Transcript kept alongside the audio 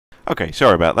Okay,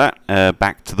 sorry about that.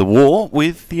 Back to the war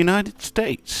with the United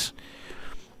States.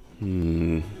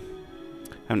 Haven't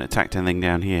attacked anything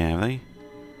down here, have they?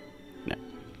 No.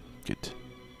 Good.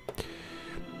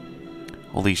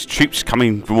 All these troops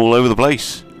coming from all over the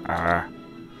place.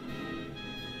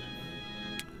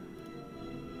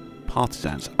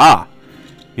 Partisans.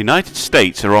 United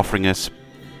States are offering us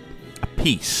a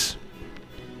peace.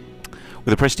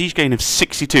 With a prestige gain of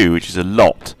 62, which is a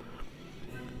lot.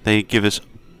 They give us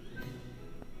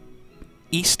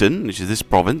Eastern, which is this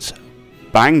province,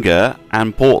 Bangor,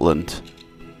 and Portland.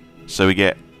 So we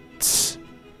get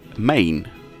Maine.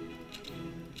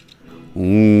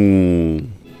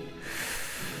 Ooh.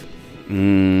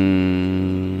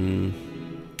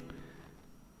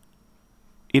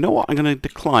 You know what? I'm going to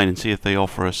decline and see if they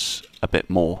offer us a bit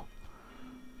more.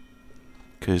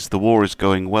 Because the war is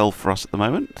going well for us at the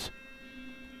moment.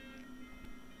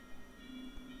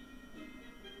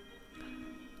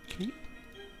 Okay.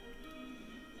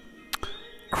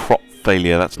 Crop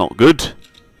failure, that's not good.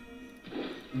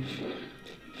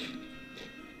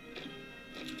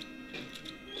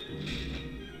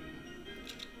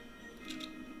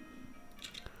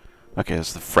 Okay,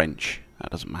 that's the French.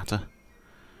 That doesn't matter.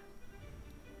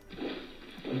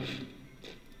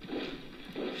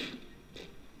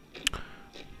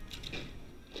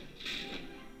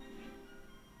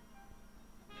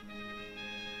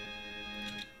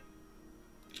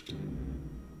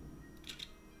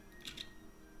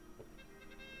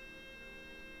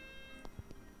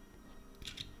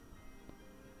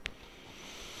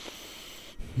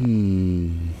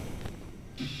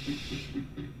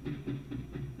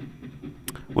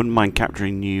 Wouldn't mind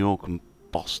capturing New York and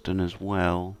Boston as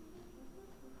well.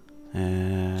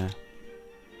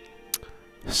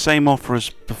 Same offer as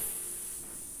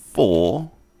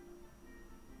before.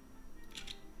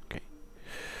 Okay.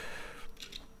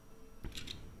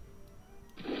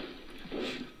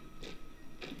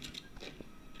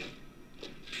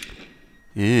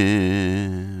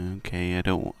 Yeah. Okay, I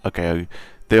don't. Okay,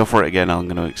 they offer it again. I'm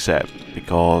going to accept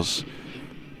because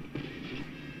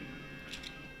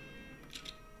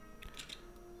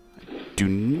I do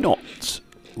not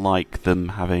like them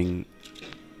having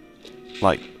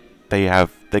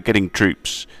they're getting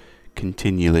troops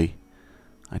continually.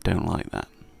 I don't like that.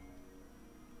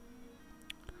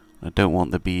 I don't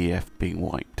want the BEF being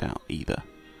wiped out either.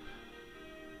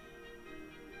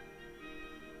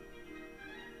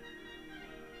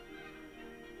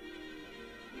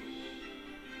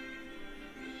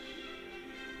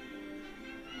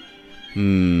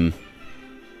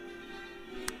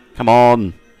 Come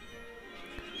on.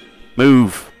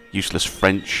 Move, useless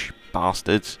French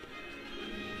bastards.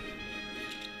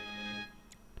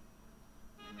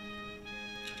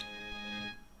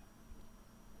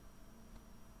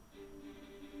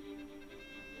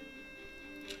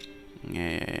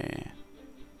 Yeah.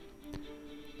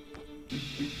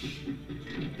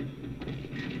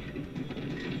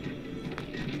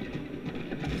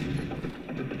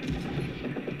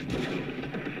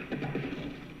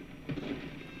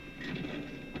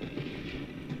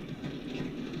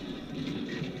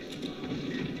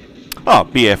 Oh,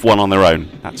 BF won on their own.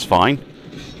 That's fine.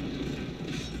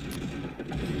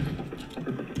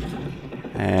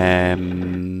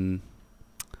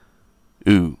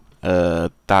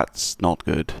 That's not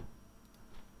good.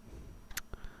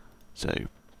 So,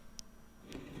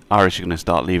 Irish are going to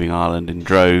start leaving Ireland in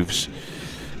droves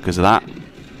because of that.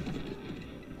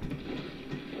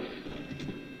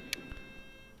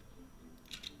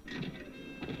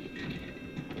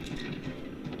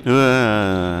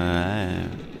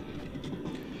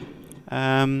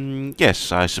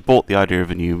 Yes, I support the idea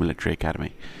of a new military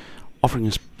academy. Offering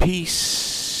us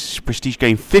peace, prestige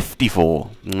gain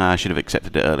 54. I should have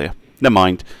accepted it earlier. Never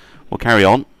mind. We'll carry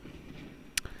on.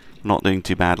 We're not doing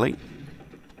too badly.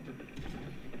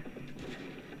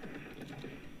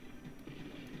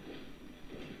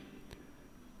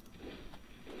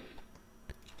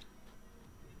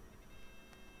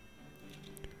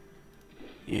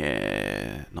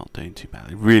 Yeah, not doing too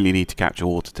badly. Really need to capture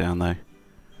Watertown though.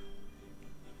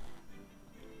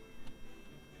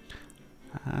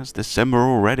 It's December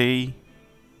already.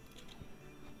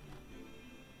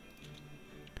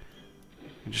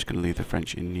 I'm just going to leave the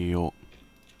French in New York.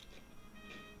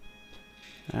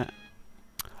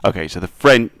 Okay, so the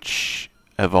French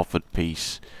have offered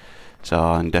peace, so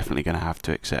I'm definitely going to have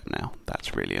to accept now.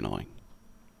 That's really annoying.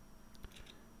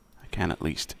 I can at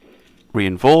least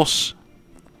reinforce.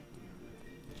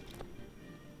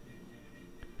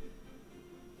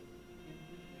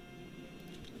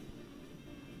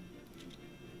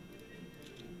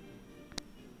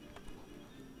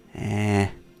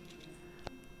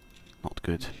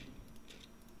 good.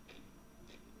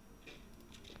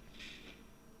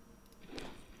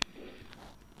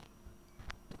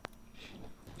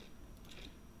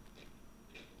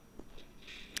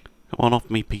 Come on off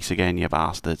me piece again, you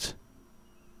bastards.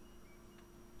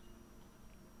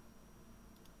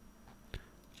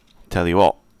 Tell you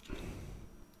what.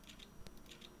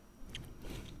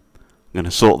 I'm going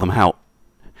to sort them out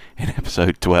in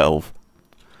episode 12.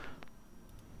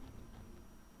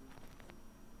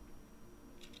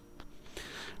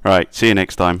 Right, see you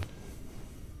next time.